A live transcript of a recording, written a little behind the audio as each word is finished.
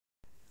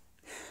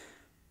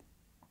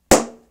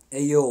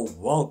Hey yo,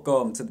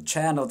 welcome to the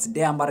channel.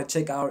 Today I'm about to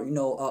check out,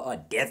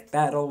 a death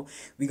battle.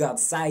 We got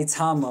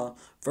Saitama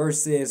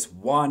versus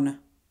One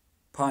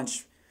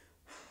Punch.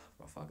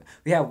 Oh, fuck.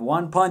 We have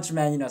One Punch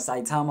Man,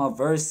 Saitama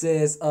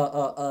versus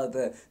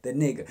the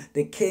nigga,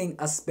 the king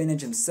of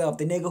spinach himself,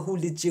 the nigga who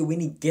legit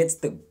when he gets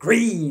the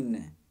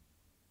green,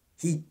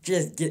 he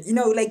just get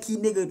like he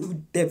nigga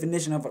who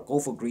definition of a go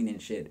for green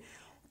and shit.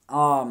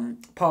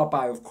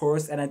 Popeye, of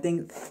course, and I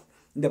think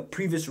in the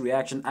previous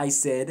reaction I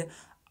said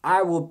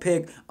I will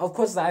pick. Of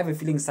course, I have a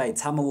feeling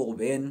Saitama will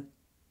win,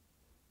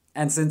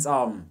 and since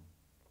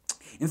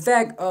in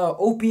fact,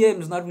 OPM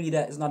is not really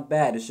that. It's not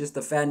bad. It's just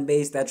the fan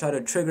base that try to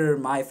trigger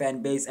my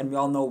fan base, and we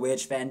all know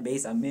which fan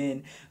base I'm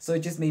in. So it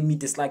just made me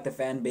dislike the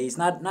fan base.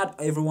 Not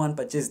everyone,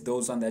 but just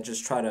those on that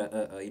just try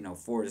to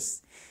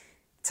force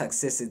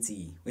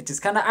toxicity, which is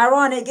kind of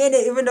ironic, ain't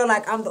it? Even though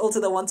like I'm also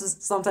the one who's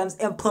sometimes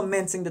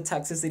implementing the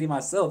toxicity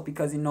myself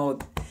because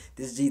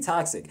this G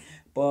toxic.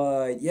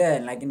 But yeah,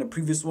 like in the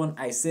previous one,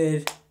 I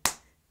said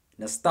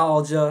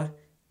nostalgia.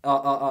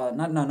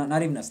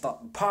 Not even nostalgia.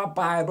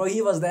 Popeye, bro,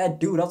 he was that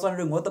dude. I was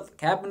wondering what the fuck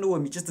happened to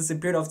him. He just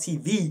disappeared off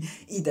TV.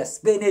 Eat that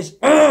spinach.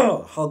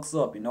 Hugs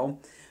up.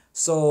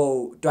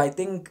 So do I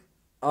think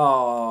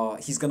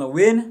he's gonna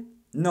win?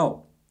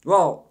 No.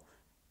 Well,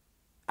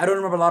 I don't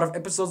remember a lot of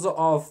episodes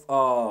of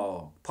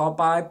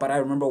Popeye, but I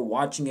remember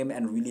watching him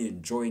and really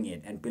enjoying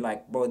it and be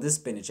like, bro, this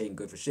spinach ain't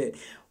good for shit.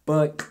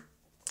 But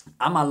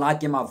I'ma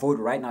lock in my vote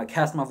right now.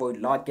 Cast my vote,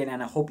 lock in,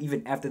 and I hope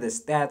even after the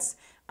stats,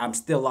 I'm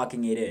still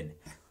locking it in.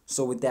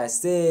 So with that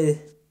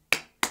said,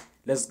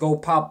 let's go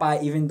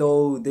Popeye, even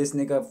though this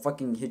nigga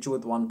fucking hit you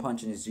with one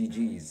punch and his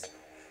GG's.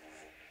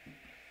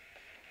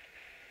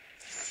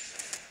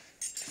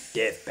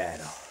 Death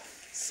battle.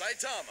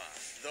 Saitama,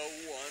 the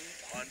One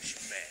Punch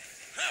Man.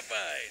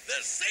 Popeye,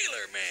 the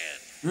Sailor Man.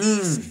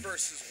 East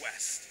versus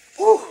West.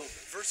 Old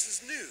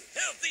versus new.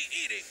 Healthy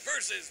eating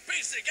versus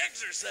basic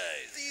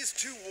exercise. These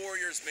two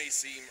warriors may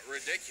seem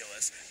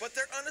ridiculous, but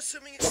their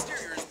unassuming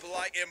exteriors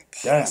belie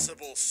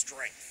impossible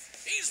strength.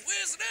 He's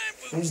whiz and I'm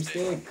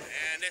boosted.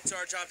 And it's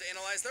our job to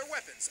analyze their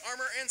weapons,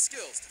 armor, and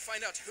skills to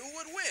find out who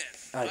would win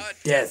A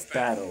death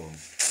battle.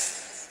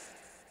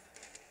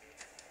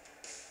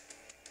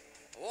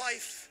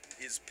 Life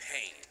is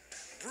pain,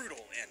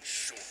 brutal and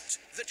short.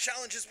 The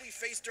challenges we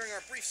face during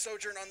our brief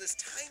sojourn on this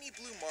tiny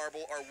blue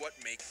marble are what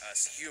make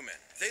us human.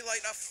 They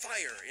light a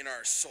fire in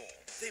our soul.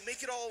 They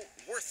make it all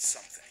worth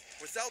something.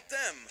 Without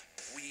them,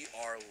 we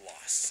are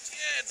lost.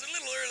 Yeah, it's a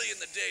little early in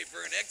the day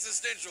for an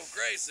existential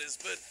crisis,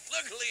 but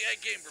luckily I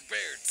came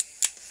prepared.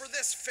 For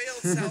this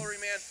failed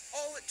salaryman,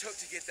 all it took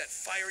to get that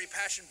fiery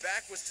passion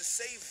back was to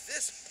save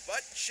this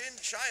butt-chin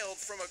child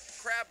from a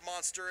crab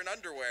monster in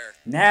underwear.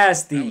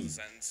 Nasty.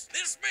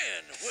 This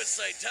man was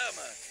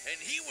Saitama, and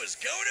he was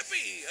going to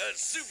be a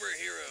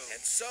superhero.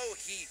 And so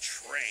he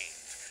trained,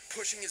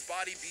 pushing his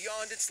body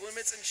beyond its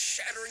limits and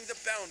shattering the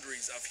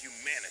boundaries of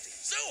humanity.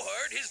 So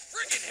hard, his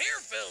friggin' hair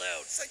fell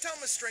out.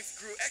 Saitama's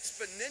strength grew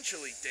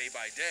exponentially day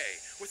by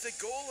day, with the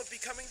goal of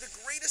becoming the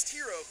greatest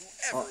hero who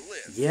ever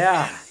lived.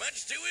 Yeah. And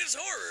much to his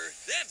horror,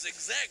 that's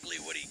exactly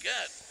what he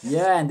got.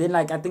 Yeah, and then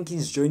like I think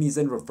his journey's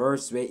in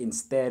reverse way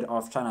instead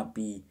of trying to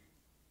be.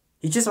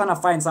 He just wanna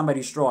find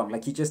somebody strong.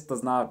 Like he just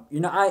does not.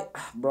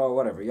 Bro,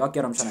 whatever. Y'all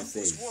get what I'm trying to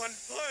say. One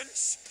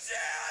punch.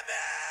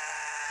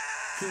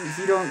 Damn it!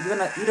 You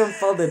don't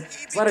feel that.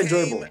 It's not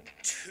enjoyable.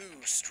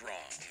 Too strong.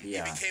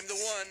 Yeah. He became the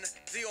one,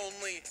 the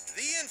only,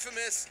 the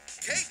infamous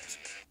Caped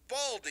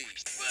Baldy.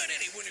 But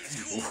anyone who's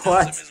cool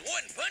What? knows him as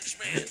One Punch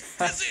Man.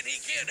 As in,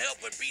 he can't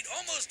help but beat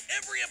almost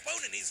every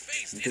opponent he's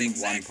faced in Doing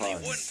exactly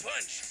one one punch.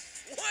 punch.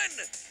 One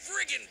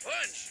friggin'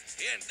 punch.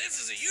 And this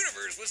is a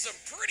universe with some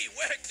pretty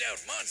whacked out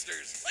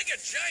monsters. Like a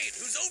giant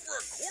who's over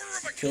a quarter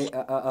of a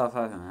kilometer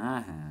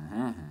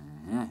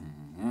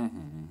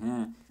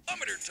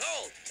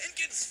tall and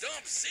can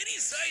stomp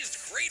city-sized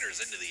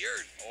craters into the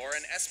earth. Or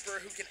an Esper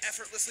who can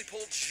effortlessly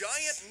pull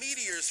giant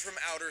meteors from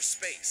outer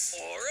space.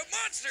 Or a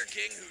Monster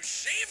King who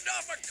shaved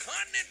off a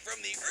continent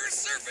from the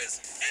Earth's surface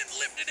and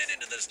lifted it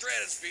into the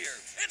stratosphere.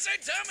 And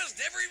Saitama's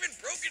never even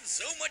broken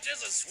so much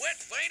as a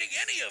sweat fighting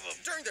any of them.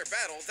 During their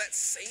battle, that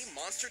same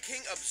Monster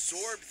King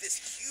absorbed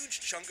this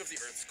huge chunk of the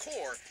Earth's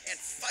core and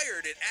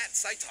fired it at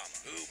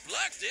Saitama, who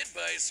blocked it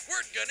by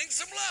squirt gunning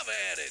some lava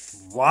at it.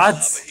 What?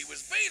 Lava he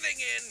was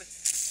bathing in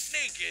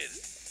naked,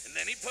 and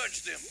then he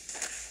punched him.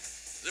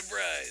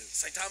 Surprise.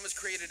 Saitama's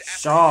created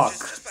Shock.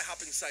 appendages just by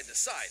hopping side to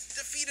side,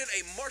 defeated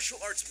a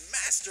martial arts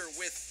master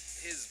with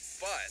his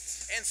butt,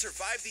 and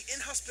survived the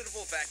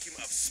inhospitable vacuum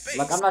of space.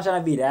 Like I'm not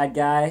trying to be that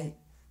guy.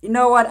 You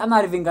know what? I'm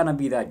not even gonna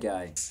be that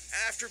guy.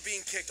 After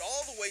being kicked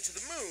all the way to the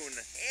moon,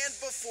 and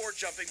before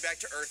jumping back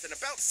to Earth in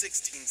about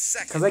 16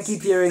 seconds. Cause I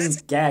keep hearing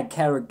gag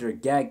character.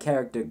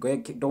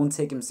 Don't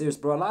take him serious,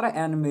 bro. A lot of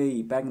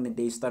anime back in the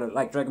day started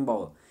like Dragon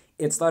Ball.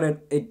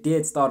 It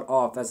did start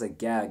off as a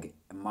gag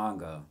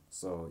manga,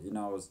 so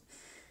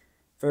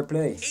Fair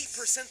play.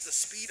 8% the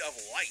speed of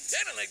light.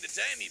 Kinda like the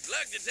time he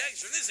blocked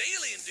attacks from this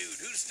alien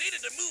dude who stated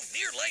to move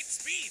near light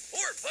speed,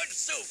 or punch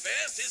so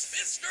fast his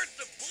fist starts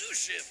to blue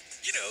shift.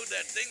 You know,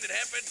 that thing that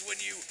happens when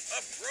you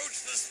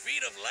approach the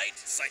speed of light?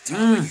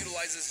 Saitama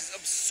utilizes his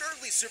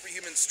absurdly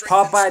superhuman strength.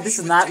 Popeye,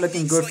 this is not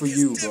looking good for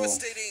you, bro.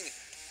 Devastating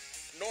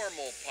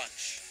normal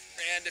punch.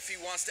 And if he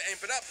wants to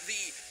amp it up,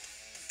 the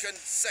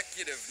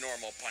consecutive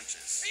normal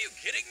punches. Are you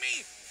kidding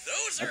me?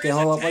 Those are Okay,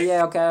 hold up. Oh,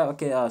 yeah,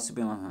 okay.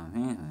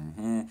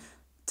 Superman.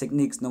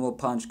 Techniques: normal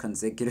punch,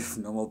 consecutive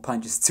normal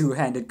punches,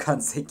 two-handed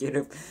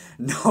consecutive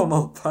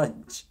normal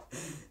punch.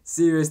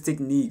 Serious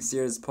technique,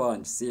 serious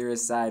punch,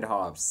 serious side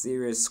hop,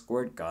 serious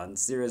squirt gun,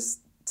 serious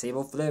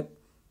table flip.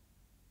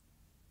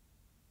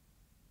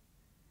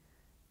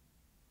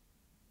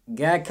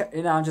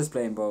 I'm just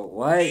playing, bro.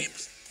 What?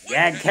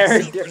 Gag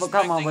character, but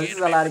come on, but this is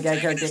a lot of gag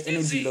character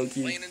energy, low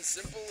key. Plain and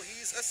simple,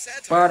 he's a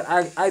satire. But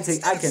I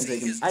can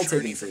take him. I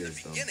take him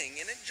serious though. And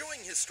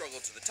enjoying his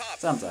struggle to the top.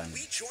 Sometimes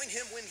we join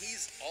him when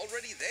he's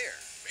already there.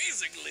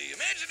 Basically,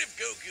 imagine if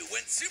Goku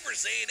went Super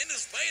Saiyan in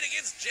his fight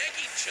against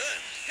Jackie Chun.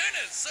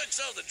 Kinda sucks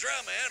all the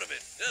drama out of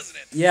it, doesn't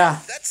it?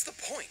 Yeah. That's the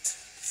point.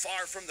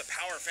 Far from the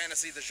power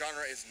fantasy the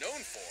genre is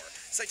known for,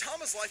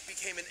 Saitama's life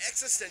became an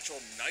existential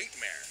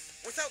nightmare.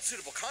 Without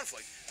suitable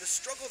conflict, the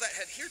struggle that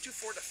had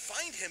heretofore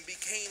defined him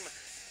became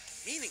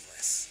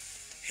meaningless.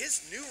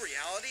 His new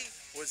reality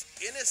was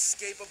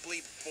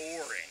inescapably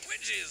boring.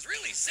 Which is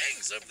really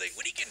saying something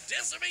when he can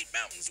decimate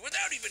mountains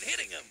without even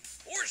hitting them,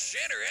 or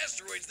shatter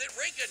asteroids that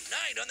rank a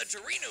 9 on the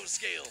Torino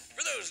scale.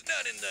 For those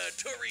not in the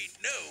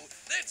Torino,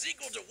 that's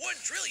equal to 1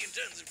 trillion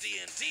tons of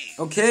TNT.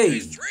 Okay.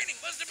 His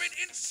training must have been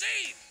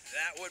insane.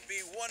 That would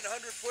be 100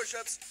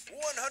 push-ups,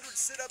 100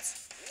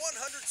 sit-ups,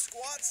 100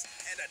 squats,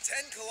 and a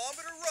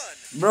 10-kilometer run.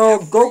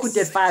 Bro, Goku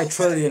did 5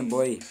 trillion,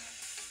 boy.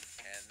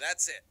 And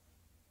that's it.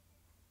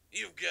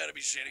 You've got to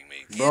be shitting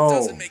me. Bro. It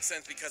doesn't make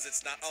sense because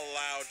it's not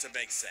allowed to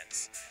make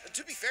sense.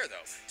 To be fair,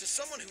 though, to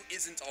someone who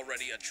isn't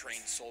already a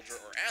trained soldier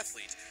or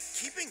athlete,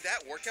 keeping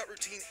that workout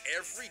routine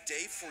every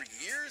day for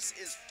years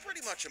is pretty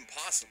much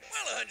impossible.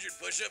 Well,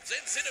 100 push-ups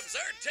and sit-ups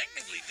are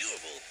technically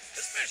doable,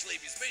 especially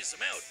if you space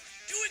them out.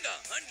 Doing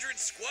 100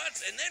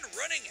 squats and then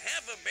running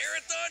half a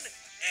marathon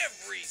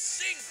every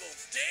single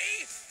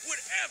day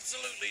would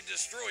absolutely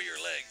destroy your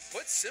legs.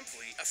 Put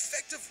simply,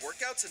 effective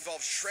workouts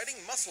involve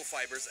shredding muscle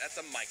fibers at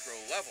the micro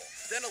level,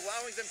 then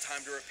allowing them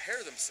time to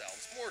repair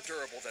themselves more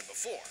durable than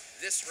before.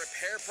 This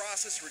repair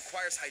process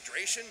requires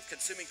hydration,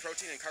 consuming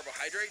protein and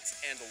carbohydrates,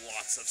 and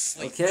lots of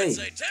sleep. Okay.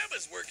 But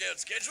Saitama's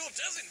workout schedule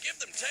doesn't give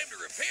them time to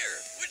repair,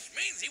 which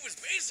means he was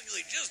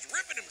basically just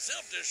ripping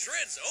himself to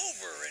shreds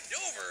over and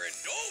over and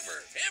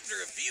over.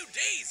 After a few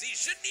days, he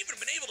shouldn't even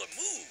have been able to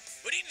move,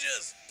 but he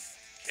just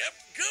kept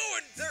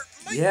going. There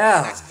might be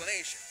Yeah. an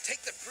explanation.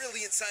 Take the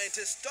brilliant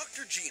scientist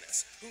Dr.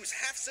 Genus, whose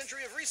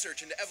half-century of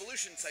research into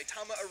evolution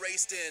Saitama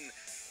erased in,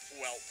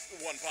 well,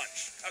 one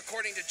punch.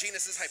 According to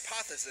Genus's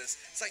hypothesis,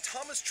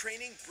 Saitama's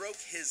training broke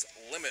his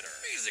limiter.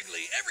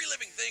 Basically, every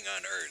living thing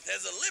on Earth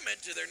has a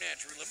limit to their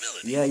natural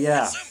ability.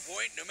 Yeah. At some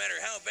point, no matter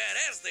how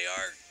badass they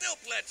are,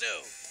 they'll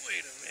plateau.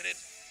 Wait a minute.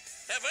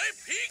 Have I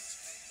peaked?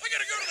 I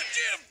gotta go to the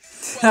gym!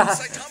 Well,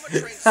 Saitama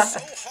trained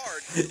so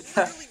hard, he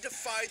literally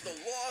defied the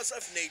laws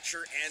of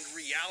nature and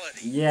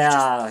reality. Yeah,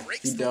 He just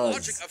breaks he the does.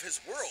 logic of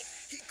his world.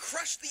 He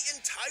crushed the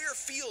entire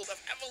field of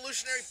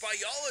evolutionary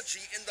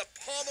biology in the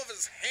palm of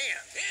his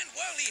hand. And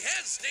while he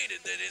has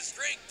stated that his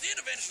strength did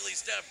eventually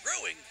stop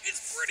growing, it's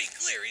pretty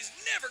clear he's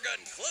never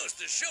gotten close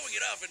to showing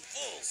it off in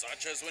full.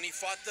 Such as when he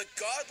fought the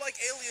godlike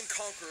alien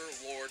conqueror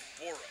Lord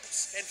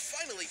Boros, and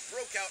finally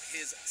broke out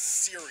his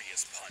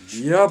serious punch.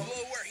 Yup. A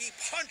blow where he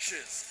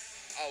punches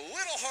a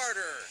little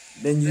harder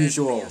Than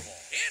usual. normal.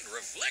 And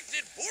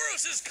reflected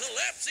Boros'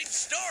 collapsing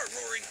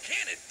star-roaring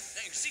cannon.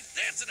 Now, you see,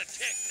 that's an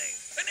attack name.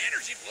 An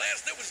energy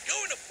blast that was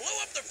going to blow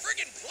up the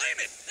friggin'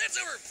 planet. That's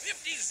over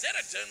 50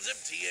 zetatons of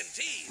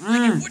TNT.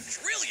 Like a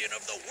quadrillion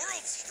of the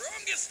world's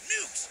strongest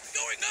nukes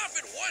going off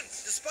at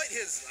once. Despite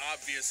his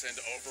obvious and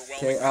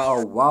Okay, overwhelming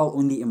power, while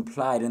only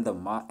implied in the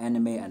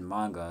anime and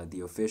manga,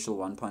 the official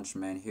One Punch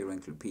Man hero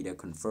encyclopedia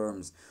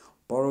confirms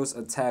Boros'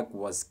 attack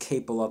was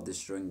capable of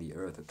destroying the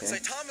Earth, okay?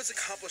 Saitama's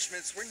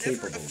accomplishments were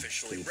never Capable.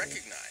 officially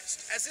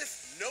recognized, as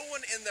if no one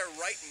in their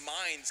right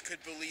minds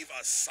could believe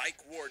a psych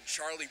ward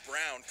Charlie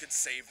Brown could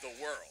save the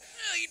world.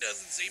 Well, he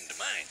doesn't seem to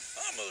mind.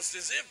 Almost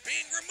as if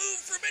being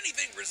removed from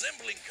anything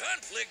resembling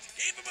conflict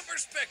gave him a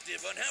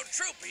perspective on how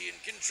tropey and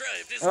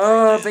contrived his Oh,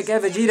 world is. Big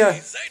Ed Vegeta.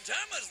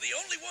 Saitama's the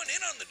only one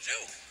in on the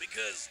joke,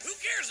 because who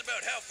cares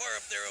about how far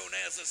up their own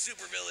ass a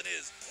supervillain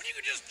is when you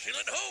can just chill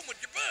at home with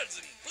your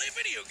buds and play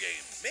video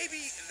games?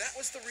 Maybe that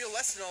was the real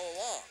lesson all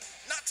along.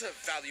 Not to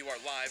value our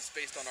lives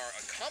based on our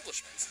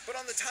accomplishments, but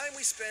on the time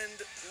we spend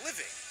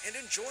living and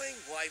enjoying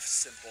life's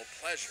simple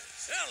pleasures.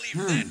 I'll leave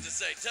that to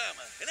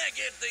Saitama, and I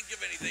can't think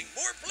of anything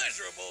more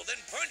pleasurable than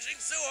punching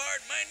so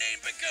hard my name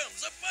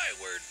becomes a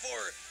byword for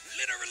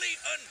literally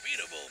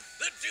unbeatable.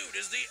 The dude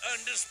is the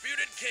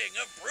undisputed king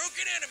of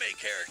broken anime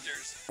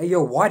characters. Hey,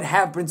 yo, what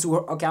happened to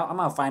her? Okay, I'm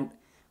gonna find...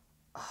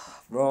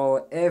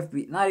 Bro,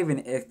 not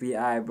even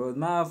FBI, bro.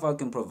 My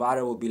fucking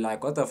provider will be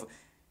like, what the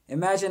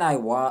imagine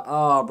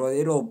bro,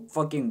 it'll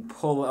fucking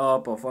pull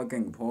up a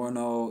fucking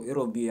porno.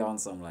 It'll be on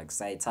some like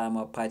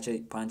Saitama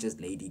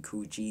punches Lady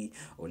Coochie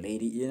or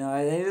Lady, you know,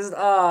 and it's just,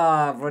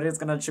 bro, it's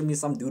gonna show me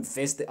some dude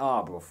fisted.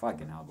 Bro,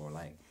 fucking hell, bro,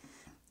 like,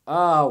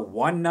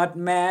 one nut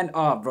man.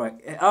 Bro,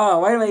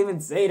 why do I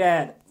even say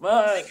that?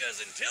 Fuck. Because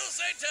until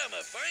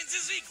Saitama finds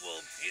his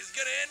equal, he's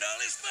gonna end all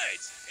his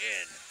fights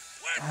in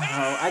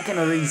one I can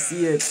already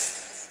see it.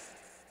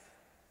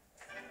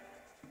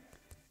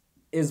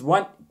 Is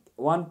one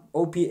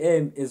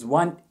OPM is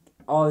one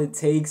all it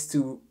takes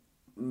to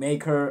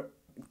make her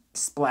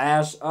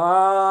splash? Boy,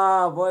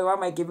 why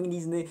am I giving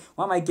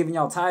why am I giving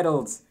y'all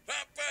titles?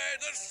 Popeye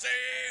the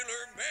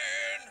Sailor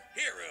Man,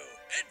 hero,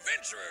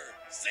 adventurer,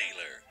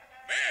 sailor,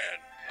 man.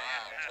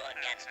 Oh, two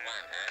against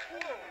one,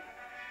 huh?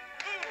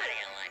 How do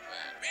you like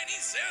that? Man,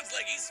 he sounds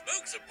like he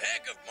smokes a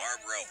pack of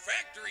Marlboro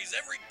Factories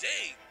every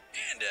day.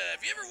 And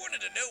if you ever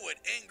wanted to know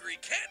what angry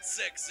cat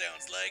sex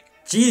sounds like,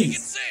 he can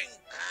Jeez. sing.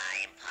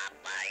 I'm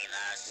Popeye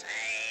the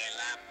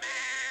Sailor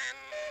Man.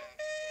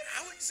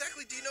 How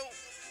exactly do you know?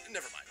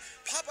 Never mind.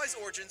 Popeye's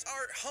origins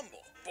are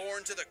humble.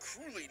 Born to the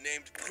cruelly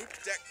named Poop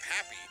Deck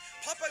Pappy,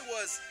 Popeye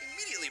was,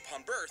 immediately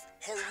upon birth,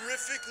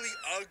 horrifically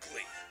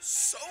ugly.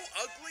 So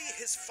ugly,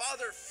 his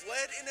father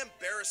fled in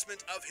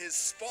embarrassment of his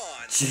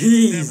spawn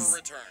Jeez. and never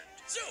returned.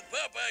 So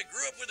Popeye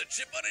grew up with a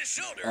chip on his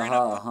shoulder.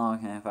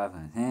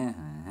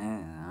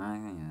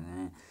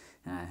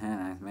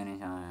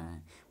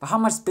 But how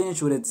much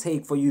spinach would it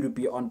take for you to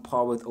be on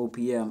par with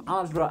OPM?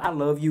 Honestly, bro, I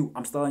love you.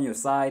 I'm still on your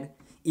side,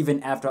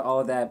 even after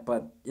all that.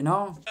 But you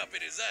know, Up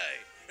in his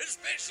eye,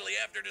 especially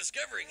after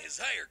discovering his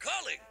higher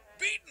calling,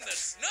 beating the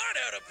snot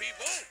out of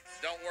people.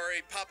 Don't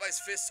worry, Popeye's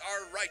fists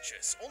are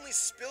righteous, only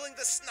spilling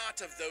the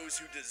snot of those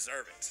who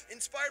deserve it.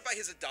 Inspired by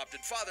his adopted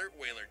father,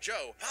 Whaler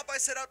Joe, Popeye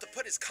set out to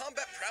put his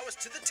combat prowess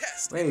to the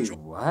test. wait,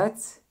 what?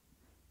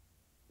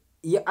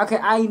 Yeah, okay,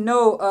 I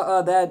know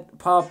that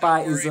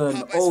Popeye is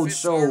an old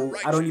show.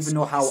 I don't even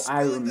know how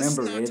I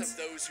remember it.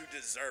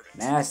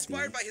 Nasty.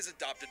 Inspired by his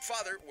adopted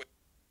father.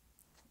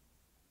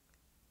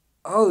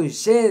 Oh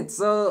shit!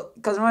 So,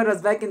 cause remember it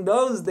was back in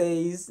those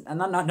days, and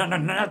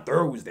not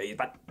those days,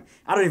 but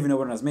I don't even know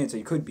when it was made, so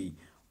it could be.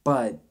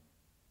 But,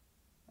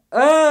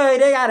 oh,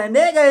 they got a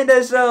nigga in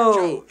the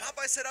show.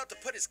 Popeye set out to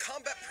put his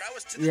combat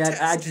prowess to the Yeah,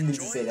 test. I just need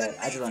to and say join that. the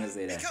I just Navy, want to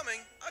say that. Becoming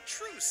a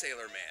true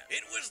sailor man.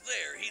 It was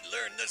there he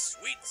learned the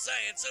sweet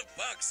science of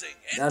boxing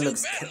and That to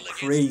looks battle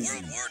crazy.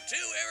 against World War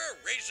II era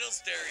racial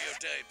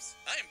stereotypes.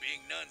 I'm being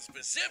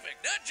non-specific,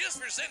 not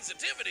just for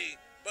sensitivity,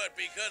 but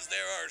because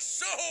there are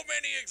so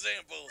many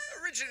examples.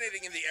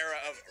 Originating in the era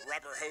of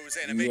rubber hose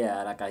animation,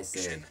 Yeah, like I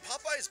said.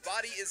 Popeye's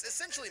body is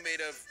essentially made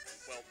of,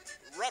 well,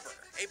 rubber,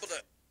 able to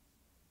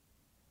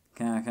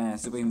Can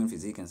superhuman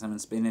physique and summon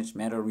spinach,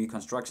 matter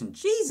reconstruction.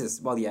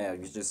 Jesus! Well, yeah,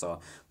 you just saw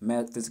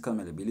physical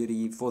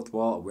malleability, fourth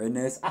wall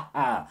awareness.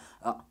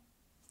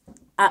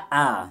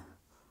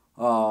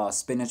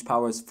 Spinach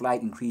powers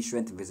flight, increased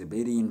strength,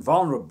 invisibility,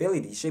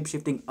 invulnerability,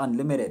 shapeshifting,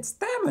 unlimited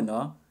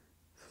stamina.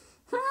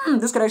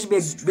 This could actually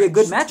be a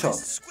good matchup.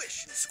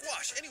 Squish,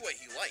 squash, any way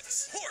he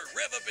likes. Or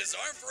rev up his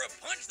arm for a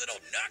punch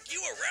that'll knock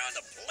you around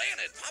the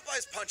planet.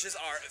 Popeye's punches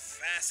are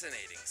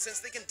fascinating, since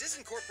they can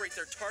disincorporate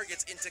their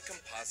targets into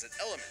composite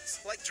elements,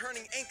 like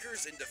turning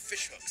anchors into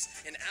fishhooks,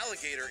 an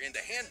alligator into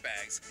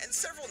handbags, and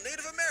several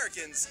Native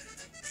Americans.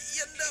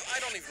 You know, I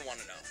don't even want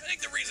to know. I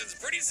think the reason's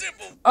pretty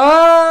simple.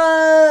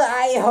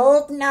 I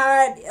hope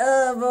not.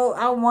 Bro,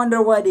 I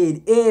wonder what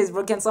it is,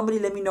 bro. Can somebody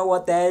let me know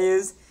what that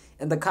is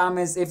in the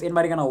comments if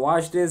anybody gonna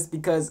watch this?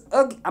 Because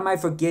I might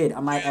forget.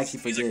 I might actually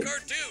He's forget. a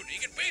cartoon. He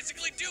can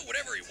basically do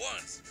whatever he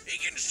wants. He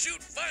can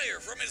shoot fire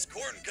from his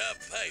corncob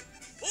pipe,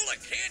 pull a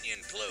canyon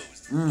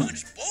closed,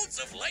 punch bolts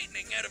of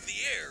lightning out of the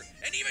air,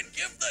 and even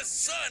give the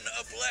sun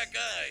a black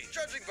eye.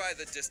 Judging by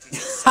the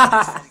distance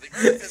from the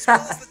Earth, as well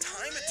as the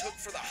time it took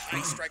for the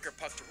high striker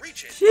puck to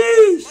reach it,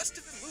 Sheesh. it must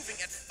have been moving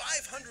at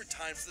 500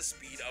 times the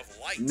speed of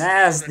light.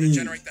 Nasty. In order to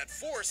generate that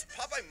force,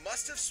 Popeye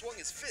must have swung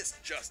his fist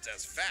just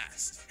as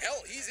fast.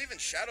 Hell, he's even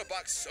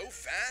shadowboxed so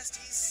fast,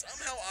 he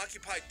somehow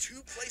occupied two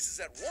places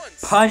at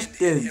once. Punched and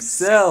hit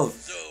himself.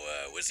 So,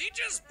 was he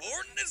just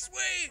born this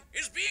way?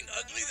 Is being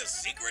ugly the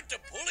secret to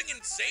pulling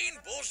insane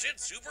bullshit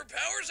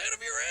superpowers out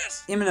of your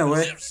ass? In a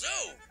way. If so,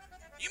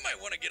 you might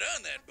want to get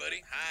on that,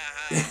 buddy.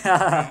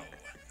 No.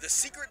 The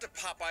secret to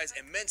Popeye's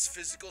immense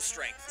physical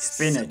strength is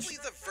Spinach. simply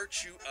the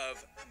virtue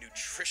of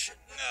nutrition.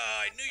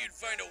 I knew you'd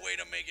find a way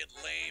to make it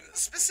lame.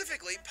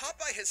 Specifically,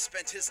 Popeye has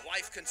spent his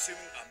life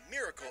consuming a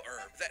miracle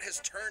herb that has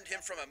turned him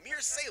from a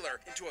mere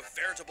sailor into a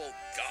veritable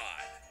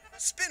god.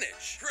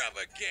 Spinach.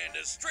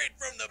 Propaganda straight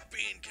from the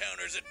bean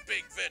counters at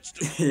Big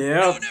Vegetable. Yep.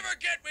 You'll never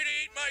get me to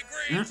eat my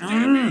greens,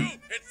 damn you.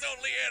 It's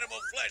only animal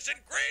flesh and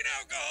grain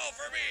alcohol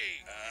for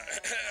me.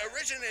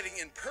 Originating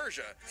in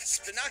Persia,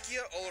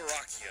 Spinacia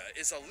oleracea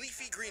is a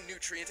leafy green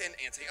nutrient and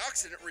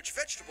antioxidant-rich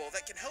vegetable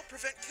that can help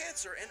prevent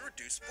cancer and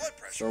reduce blood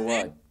pressure. So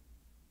what?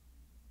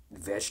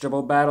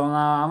 Vegetable battle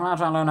now? I'm not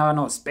trying to learn how to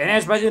know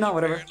spinach, but you know,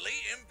 whatever. Apparently,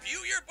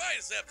 imbue your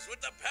biceps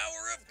with the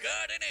power of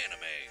God and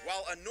anime.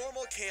 While a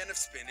normal can of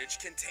spinach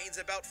contains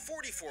about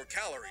 44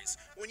 calories,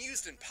 when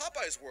used in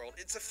Popeye's world,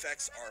 its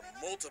effects are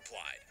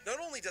multiplied. Not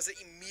only does it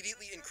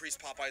immediately increase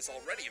Popeye's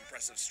already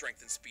impressive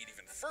strength and speed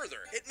even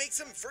further, it makes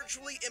him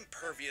virtually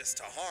impervious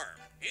to harm.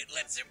 It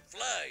lets him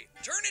fly,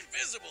 turn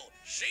invisible,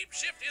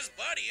 shapeshift his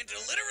body into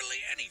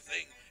literally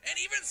anything, and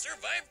even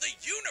survive the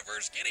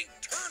universe getting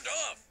turned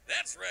off.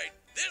 That's right,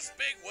 this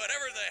big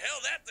whatever the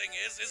hell that thing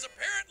is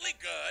apparently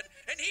God,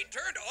 and he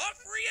turned off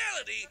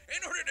reality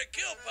in order to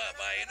kill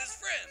Popeye and his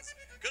friends.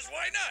 Cause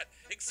why not?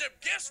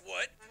 Except guess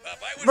what?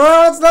 Popeye was...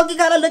 Bro, it's looking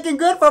kind of looking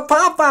good for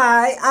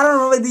Popeye. I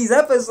don't remember these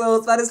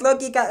episodes, but it's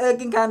looking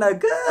kind of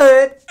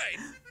good. Right.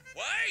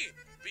 Why?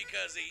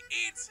 Because he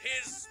eats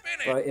his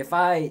spinach. Bro,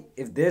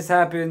 if this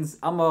happens,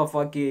 I'ma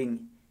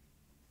fucking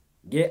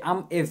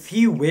if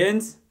he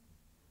wins,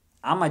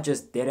 I'ma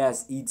just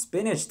deadass eat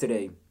spinach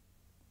today.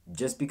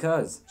 Just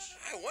because.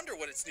 I wonder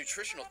what its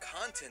nutritional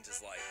content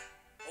is like.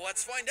 Well,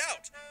 let's find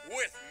out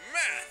with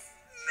math.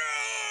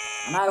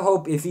 No! And I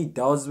hope if he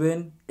does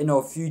win in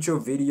a future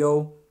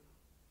video,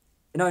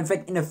 in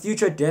fact, in a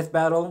future death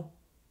battle,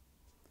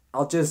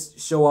 I'll just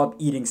show up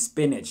eating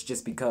spinach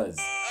just because.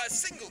 A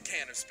single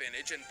can of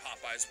spinach in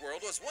Popeye's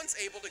world was once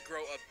able to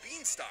grow a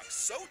beanstalk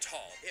so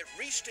tall it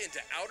reached into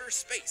outer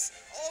space,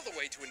 all the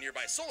way to a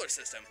nearby solar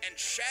system, and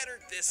shattered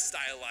this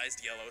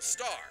stylized yellow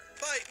star.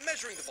 By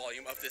measuring the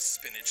volume of this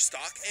spinach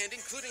stalk and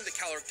including the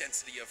caloric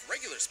density of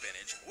regular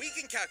spinach, we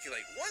can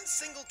calculate one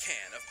single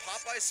can of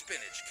Popeye's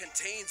spinach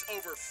contains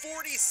over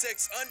 46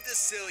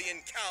 undecillion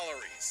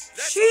calories.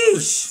 That's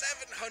over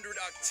 700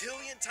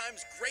 octillion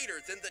times greater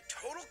than the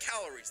total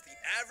calories the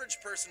average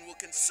person will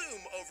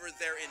consume over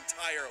their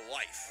entire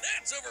life.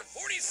 That's over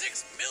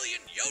 46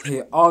 million Yoda.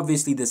 Okay,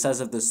 obviously the size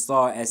of the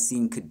star as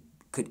seen could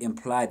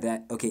imply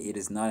that it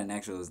is not an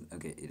actual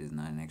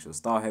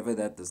star. However,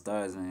 that the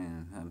star is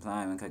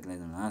implying when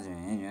calculating the launch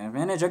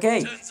advantage.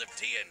 Okay. Tons of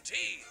TNT,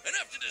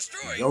 enough to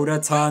destroy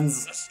Yoda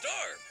tons. a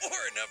star, or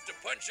enough to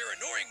punch your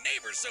annoying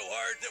neighbors so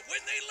hard that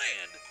when they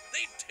land,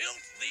 they tilt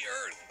the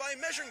Earth. By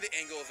measuring the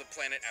angle of the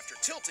planet after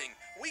tilting,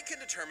 we can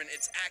determine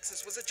its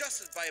axis was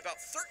adjusted by about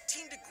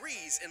 13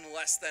 degrees in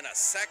less than a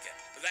second.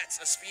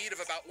 That's a speed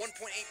of about 1.8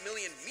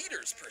 million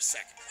meters per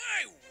second.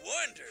 I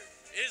wonder,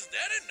 is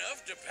that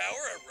enough to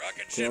power a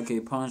rocket ship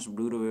Okay, punch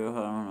blue to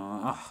I don't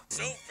know.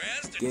 so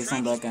fast it Get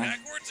some travels back on.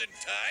 backwards in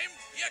time?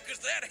 Yeah, because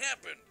that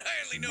happened. I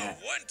only know of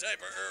one type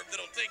of herb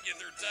that'll take you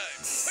through time.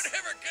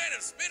 Whatever kind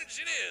of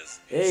spinach it is.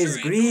 Hey, it's Sure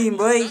ain't green,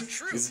 normal. boy. Not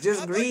true. It's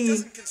just Popeye green.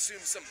 doesn't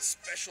consume some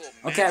special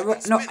Okay, magical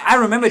no, spinach I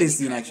remember this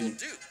any scene, kind actually.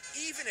 will do,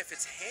 even if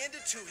it's handed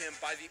to him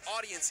by the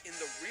audience in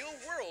the real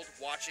world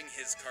watching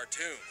his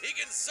cartoon. He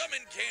can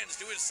summon cans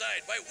to his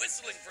side by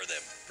whistling for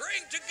them,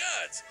 praying to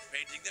gods,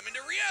 painting them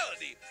into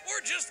reality,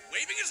 or just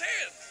waving his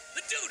hand.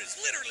 The dude has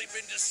literally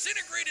been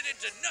disintegrated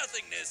into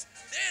nothingness.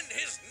 Then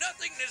his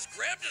nothingness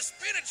grabbed a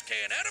spinach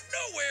can out of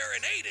nowhere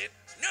and ate it.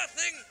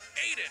 Nothing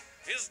ate it.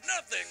 His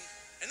nothing.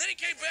 And then he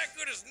came back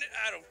good as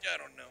I don't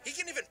know. He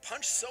can even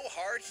punch so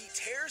hard he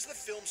tears the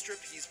film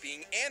strip he's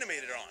being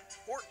animated on,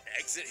 or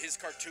exit his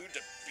cartoon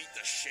to beat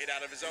the shit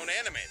out of his own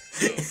animator.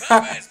 So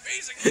Popeye's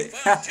basically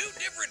fought two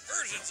different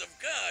versions of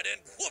God and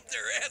whooped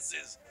their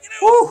asses. You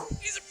know, Woo.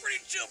 he's a pretty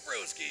chill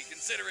broski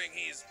considering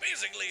he's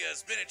basically a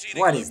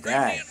spinach-eating What is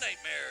Lovecraftian that?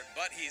 nightmare.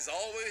 But he's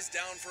always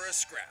down for a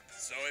scrap.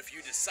 So if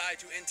you decide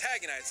to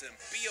antagonize him,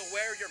 be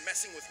aware you're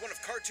messing with one of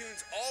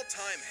cartoon's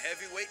all-time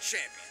heavyweight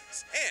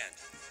champions. And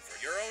for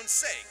your own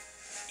sake,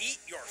 eat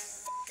your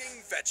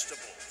fucking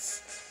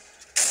vegetables.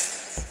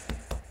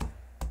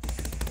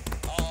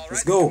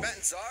 Let's go.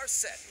 Combatants are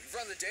set. We've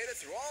run the data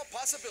through all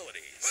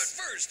possibilities. But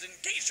first, in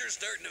case you're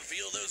starting to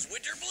feel those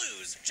winter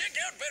blues, check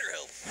out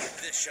BetterHelp.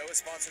 This show is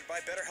sponsored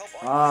by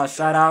BetterHelp.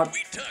 Shout out.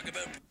 We talk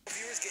about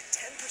Viewers get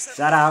 10%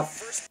 Shout out.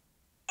 First.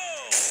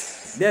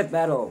 Death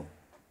battle.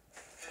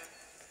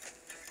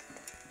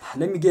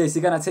 Let me guess,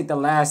 he's gonna take the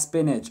last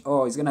spinach.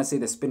 Oh, he's gonna say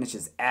the spinach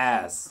is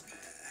ass.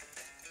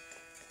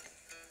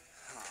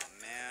 Oh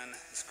man,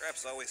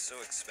 scrap's always so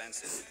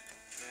expensive.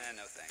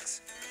 No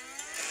thanks.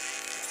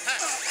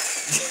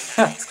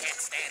 Can't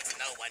stand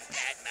no one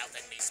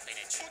bad-mouthing me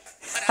spinach.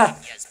 Put out,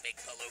 yes, big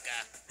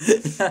palooka.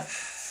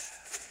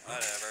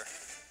 Whatever.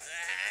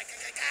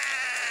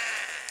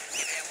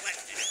 What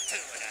did it do?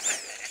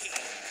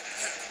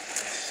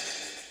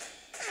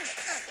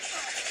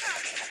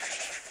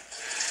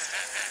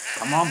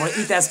 Come on, boy,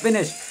 eat that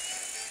spinach.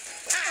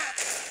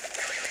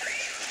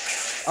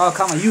 Oh,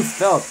 come on, you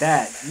felt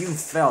that. You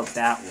felt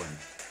that one.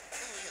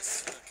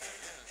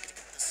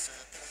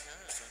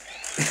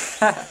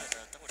 Well,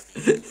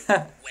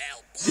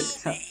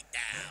 blow me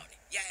down.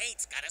 You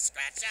ain't got a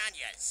scratch on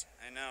yas.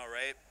 I know,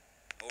 right?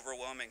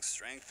 Overwhelming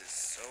strength is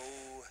so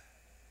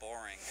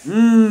boring.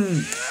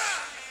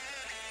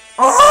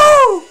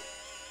 Oh!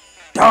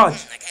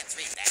 Dodge. I can't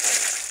read that.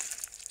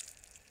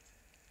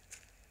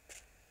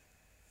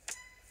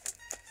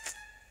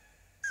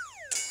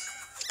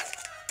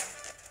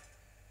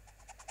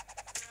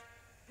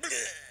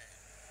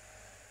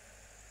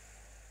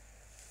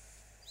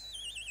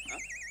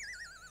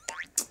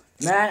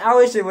 Man, I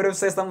wish it would have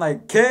said something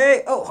like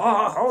K. Oh,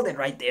 hold it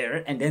right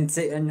there, and then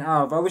say and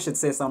I wish it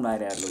said something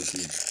like that,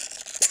 Loki.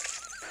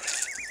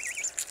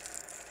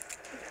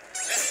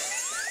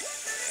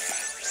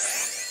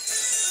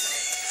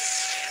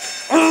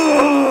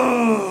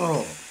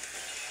 Oh!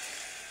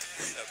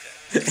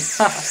 Okay.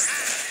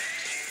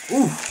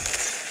 Ooh.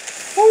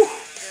 Ooh.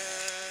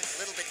 A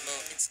little bit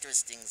more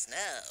interesting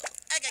now.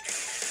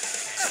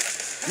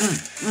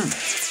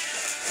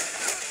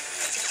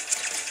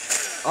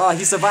 Oh,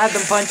 he survived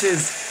them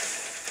punches.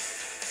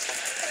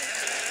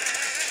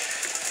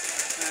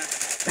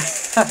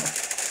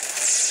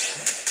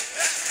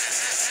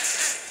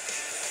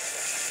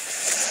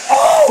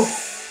 Oh!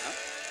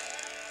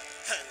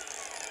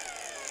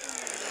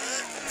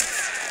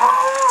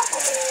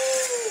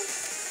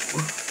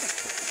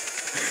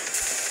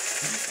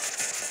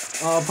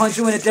 Oh, punch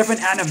you in a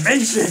different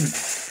animation.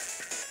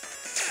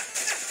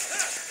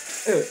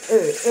 You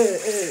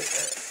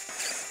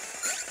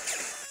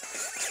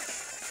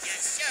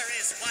sure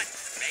is one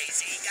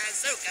crazy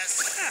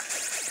gazookas.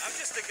 I'm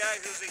just a guy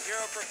who's a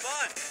hero for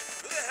fun.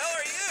 Who the hell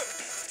are you?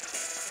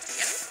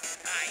 Yep,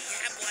 I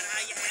am what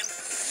I am,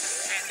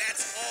 and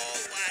that's all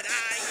what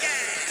I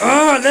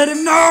am. Let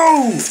him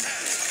know.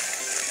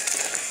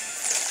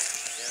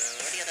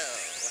 What do you know?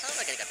 How am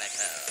I gonna get back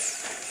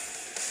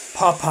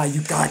home? Popeye,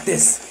 you got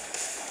this.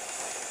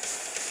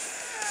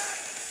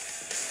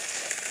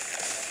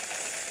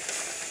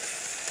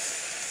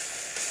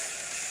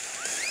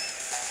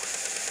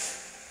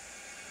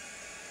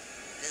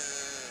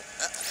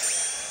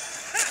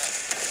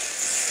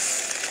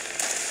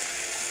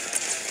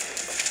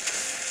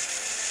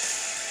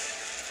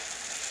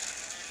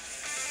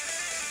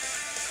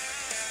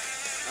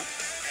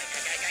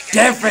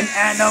 Different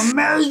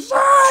animation.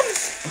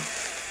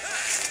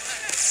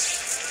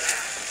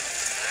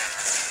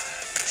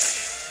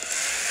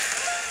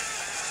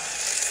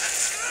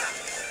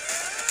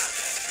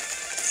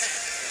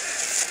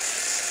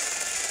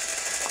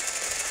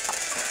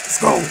 Let's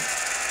go.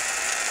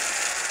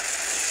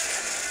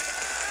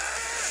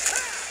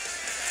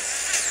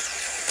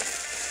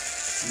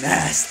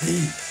 Nasty.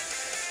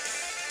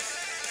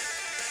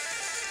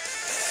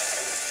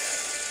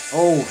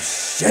 Oh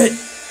shit.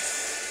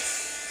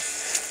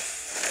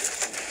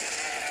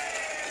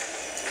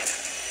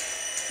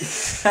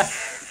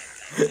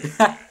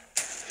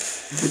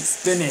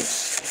 Spinach.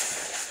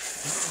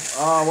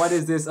 Oh, what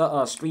is this?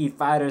 Street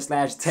Fighter /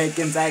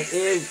 Tekken type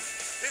is.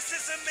 This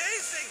is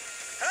amazing.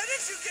 How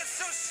did you get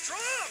so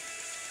strong?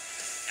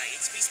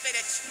 It's me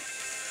spinach.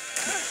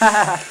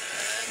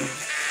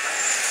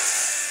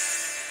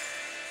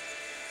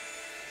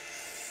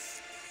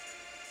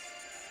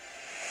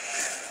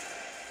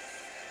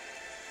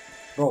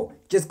 Bro,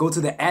 just go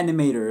to the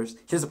animators.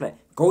 Here's the plan.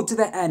 Go to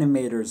the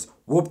animators,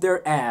 whoop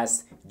their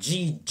ass,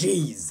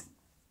 GG's.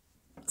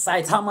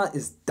 Saitama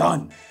is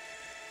done.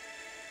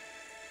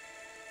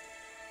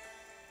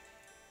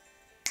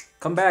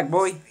 Come back,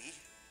 boy.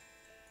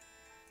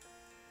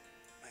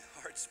 My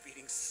heart's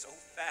beating so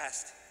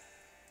fast.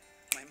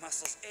 My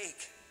muscles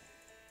ache.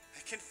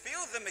 I can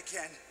feel them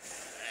again.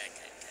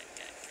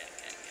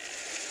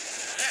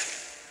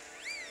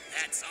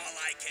 That's all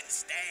I can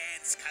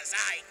stand, 'cause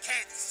I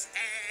can't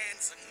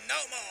stand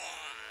no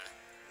more.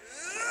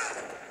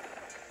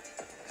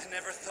 I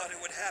never thought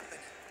it would happen.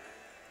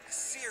 A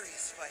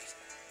serious fight.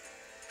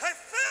 I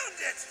found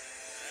it!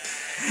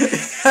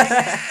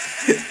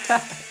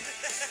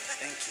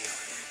 Thank you,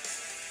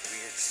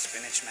 weird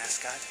spinach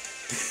mascot.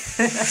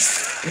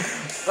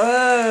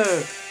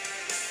 Oh,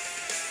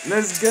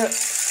 let's go.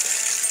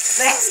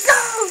 Let's go.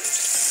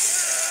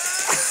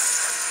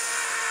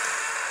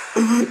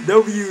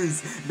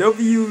 W's,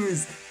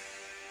 W's,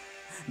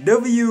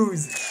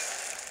 W's,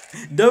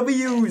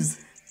 W's,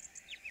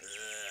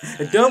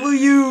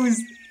 W's,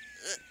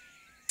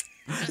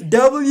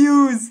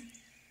 W's.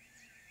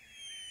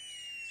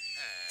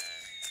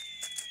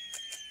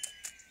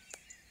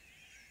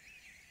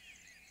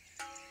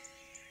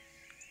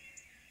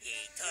 He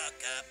took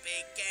a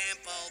big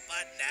gamble,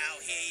 but now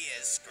he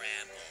is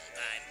scrambled.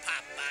 I'm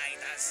Popeye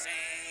the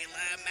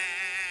Sailor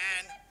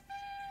Man.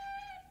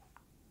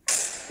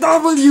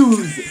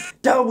 W's,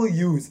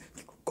 W's.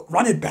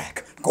 Run it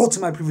back. Go to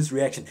my previous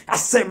reaction. I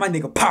said my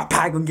nigga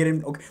Popeye gonna get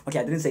him. Okay,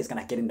 I didn't say he's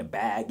gonna get in the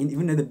bag. And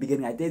even in the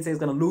beginning, I did say he's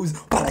gonna lose,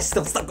 but I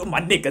still stuck with my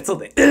nigga till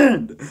the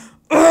end.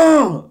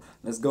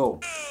 Let's go.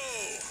 Well,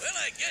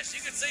 I guess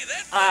you could say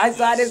that. I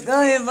saw this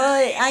coming,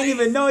 boy. I didn't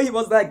even know he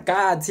was that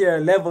god tier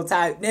level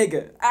type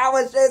nigga. I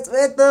was just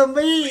with the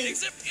beat.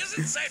 Except,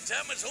 isn't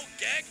Saitama's whole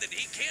gag that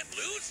he can't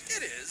lose?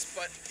 It is,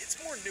 but it's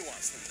more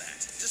nuanced than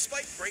that.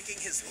 Despite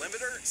breaking his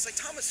limiter,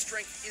 Saitama's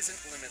strength isn't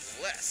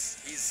limitless.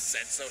 He's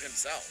said so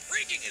himself.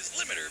 Breaking his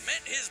limiter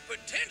meant his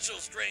potential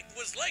strength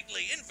was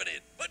likely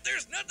infinite, but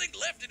there's nothing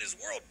left in his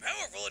world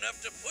powerful enough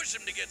to push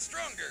him to get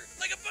stronger,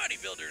 like a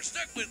bodybuilder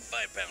stuck with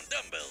 5-pound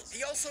dumbbells.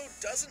 He also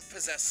doesn't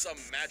possess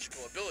some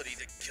magical ability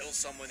to kill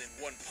someone in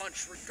one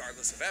punch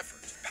regardless of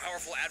effort.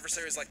 Powerful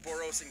adversaries like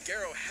Boros and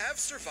Garo have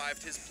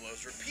survived his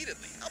blows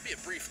repeatedly,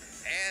 albeit briefly,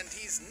 and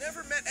he's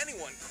never met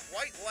anyone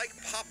quite like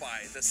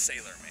Popeye the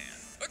Sailor Man.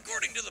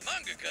 According to the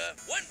mangaka,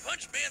 One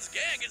Punch Man's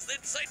gag is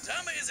that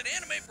Saitama is an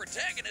anime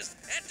protagonist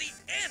at the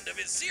end of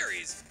his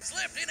series,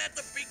 slapped in at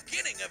the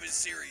beginning of his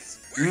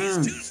series, where he's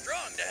too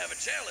strong to have a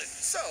challenge.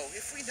 So,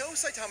 if we know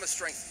Saitama's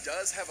strength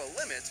does have a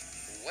limit,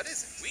 what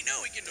is it? We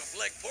know he can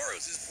deflect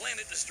Boros'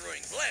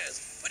 planet-destroying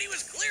blast, but he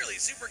was clearly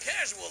super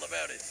casual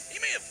about it. He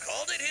may have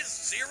called it his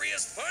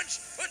serious punch,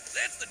 but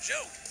that's the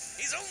joke.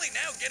 He's only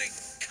now getting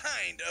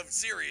kind of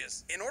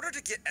serious. In order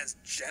to get as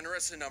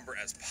generous a number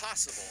as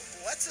possible,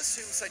 let's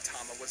assume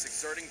Saitama was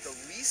exerting the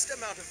least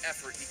amount of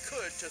effort he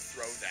could to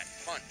throw that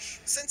punch.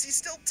 Since he's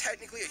still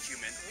technically a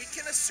human, we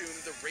can assume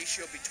the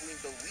ratio between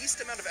the least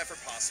amount of effort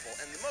possible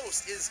and the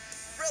most is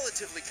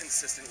relatively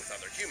consistent with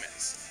other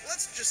humans.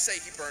 Let's just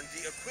say he burned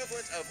the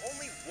equivalent of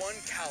only 1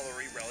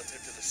 calorie relative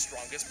to the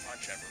strongest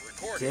punch ever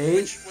recorded,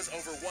 which was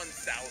over 1,000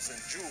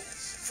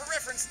 joules. For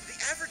reference, the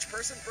average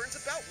person burns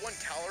about 1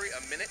 calorie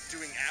a minute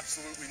doing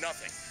absolutely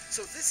nothing.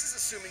 So this is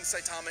assuming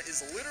Saitama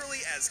is literally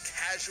as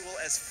casual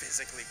as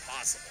physically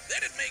possible.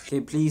 That'd make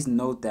Okay, please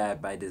note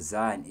that by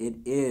design, it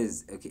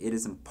is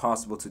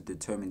impossible to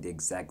determine the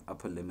exact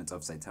upper limits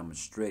of Saitama's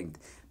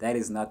strength. That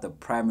is not the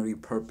primary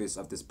purpose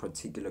of this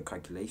particular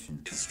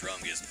calculation. his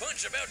strongest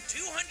punch about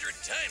 200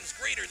 times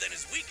greater than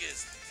his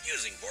weakest.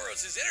 Using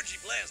Boros'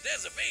 energy blast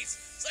as a base,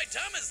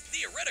 Saitama's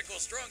theoretical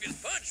strongest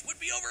punch would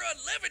be over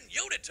 11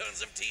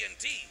 yotatons of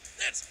TNT.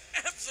 That's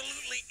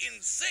absolutely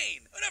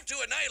insane. Enough to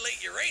annihilate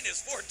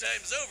Uranus 4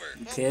 times over.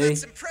 Okay. Well,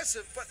 that's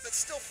impressive, but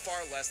that's still far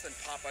less than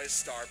Popeye's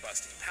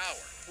star-busting power,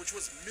 which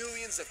was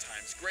millions of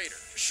times greater.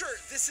 Sure,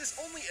 this is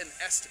only an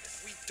estimate.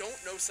 We don't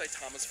know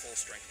Saitama's full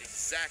strength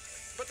exactly.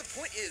 But the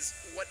point is,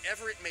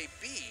 whatever it may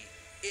be,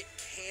 it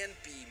can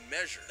be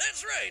measured.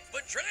 That's right,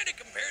 but trying to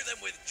compare them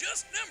with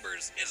just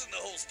numbers isn't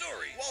the whole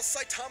story. While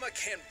Saitama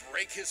can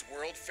break his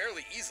world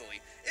fairly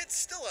easily, it's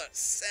still a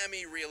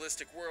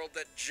semi-realistic world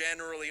that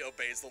generally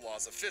obeys the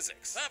laws of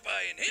physics.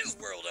 Popeye in his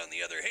world, on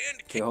the other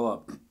hand, Okay, hold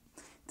up.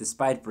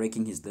 Despite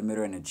breaking his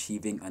limiter and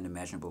achieving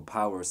unimaginable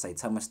power,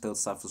 Saitama still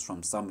suffers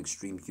from some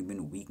extreme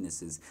human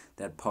weaknesses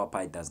that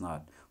Popeye does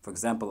not. For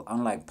example,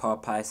 unlike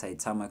Popeye,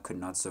 Saitama could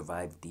not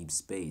survive deep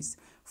space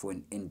for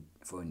an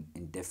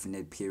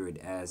indefinite period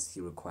as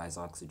he requires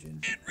oxygen.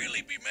 can't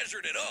really be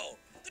measured at all.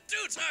 The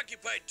dude's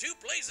occupied 2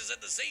 places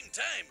at the same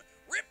time,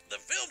 ripped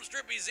the film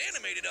strip he's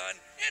animated on,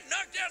 and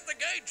knocked out the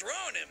guy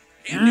drawing him.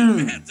 He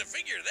didn't have to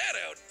figure that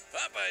out.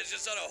 Popeye's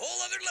just on a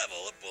whole other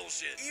level of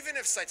bullshit. Even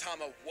if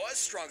Saitama was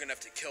strong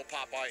enough to kill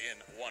Popeye in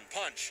one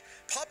punch,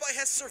 Popeye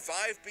has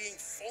survived being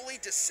fully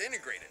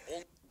disintegrated.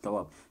 Go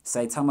up.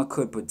 Saitama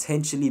could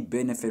potentially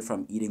benefit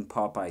from eating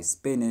Popeye's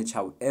spinach.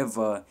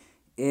 However,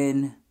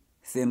 in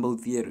Thimble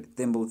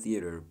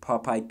Theater,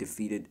 Popeye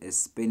defeated a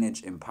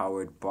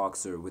spinach-empowered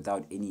boxer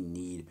without any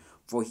need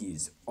for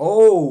his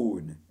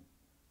own.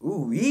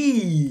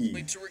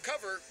 Ooh-wee. To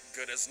recover,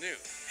 good as new.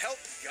 Help,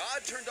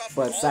 God turned off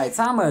But all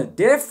Saitama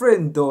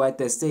different though at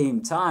the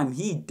same time.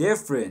 He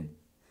different.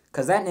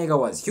 Cause that nigga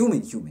was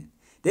human.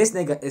 This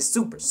nigga is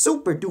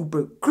super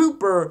duper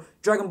creeper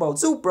Dragon Ball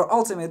Super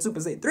Ultimate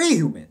Super Saiyan 3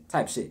 human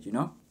type shit, you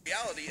know?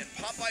 reality, and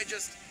Popeye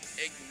just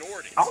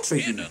ignored it. Ultra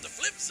And human. on the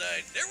flip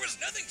side, there was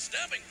nothing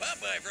stopping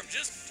Popeye from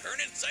just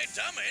turning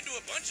Saitama into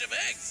a bunch of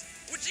eggs,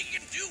 which he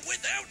can do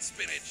without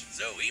spinach.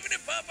 So even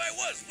if Popeye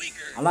was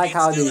weaker, I like he'd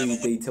how still have a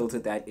they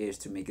tilted that edge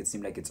to make it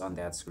seem like it's on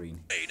that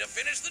screen. way to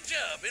finish the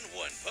job in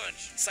one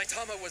punch.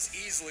 Saitama was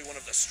easily one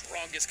of the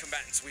strongest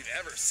combatants we've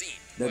ever seen.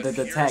 The but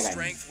pure tag, I mean.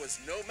 strength was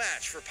no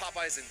match for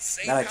Popeye's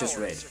insane That I power, just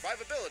read.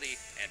 survivability,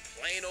 and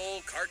plain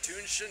old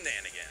cartoon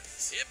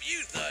shenanigans. If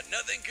you thought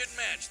nothing could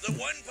match the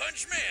One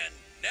Punch Man,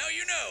 now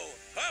you know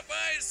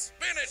Popeye's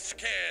spinach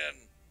can.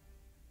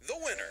 The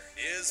winner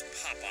is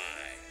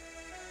Popeye.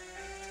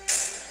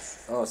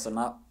 Oh,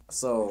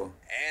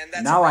 And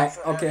that's now a I wrap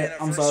for our okay.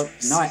 I'm sorry.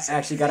 anniversary Now I season.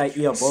 actually gotta Thank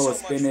eat you a bowl so of much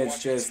for spinach.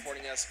 watching and Just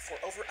supporting us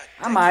for over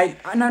a I might.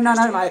 decade. No, Here's to I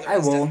another might. I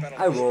Death will. Battle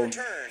I will will.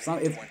 return So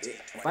in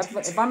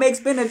if I make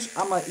spinach,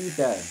 I'ma eat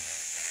that.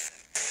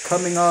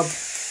 Coming up,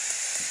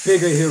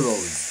 bigger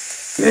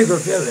heroes, bigger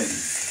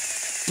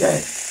villains.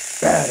 Death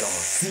Battle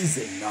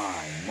Season 9,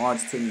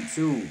 March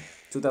 22,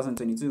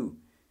 2022.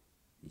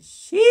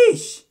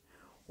 Sheesh.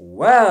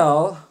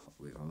 Well,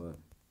 wait, hold on.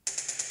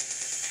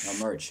 No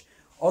merch.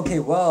 Okay,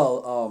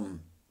 well,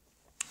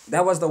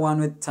 that was the one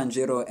with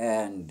Tanjiro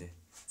and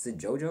is it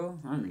Jojo?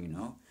 I don't even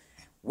know.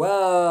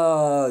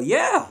 Well,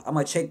 yeah, I'm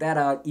gonna check that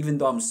out. Even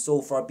though I'm so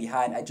far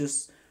behind, I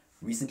just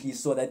recently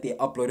saw that they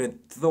uploaded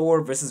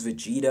Thor versus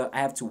Vegeta. I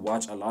have to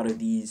watch a lot of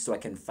these so I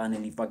can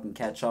finally fucking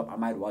catch up. I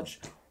might watch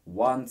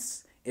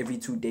once every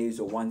 2 days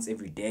or once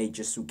every day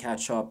just to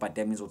catch up. But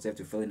that means we'll have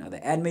to fill in other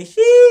anime.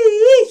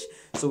 Sheesh.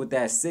 So with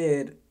that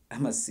said,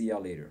 I'm gonna see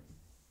y'all later.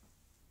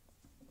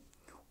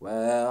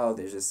 Well,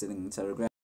 they're just sitting in Telegram.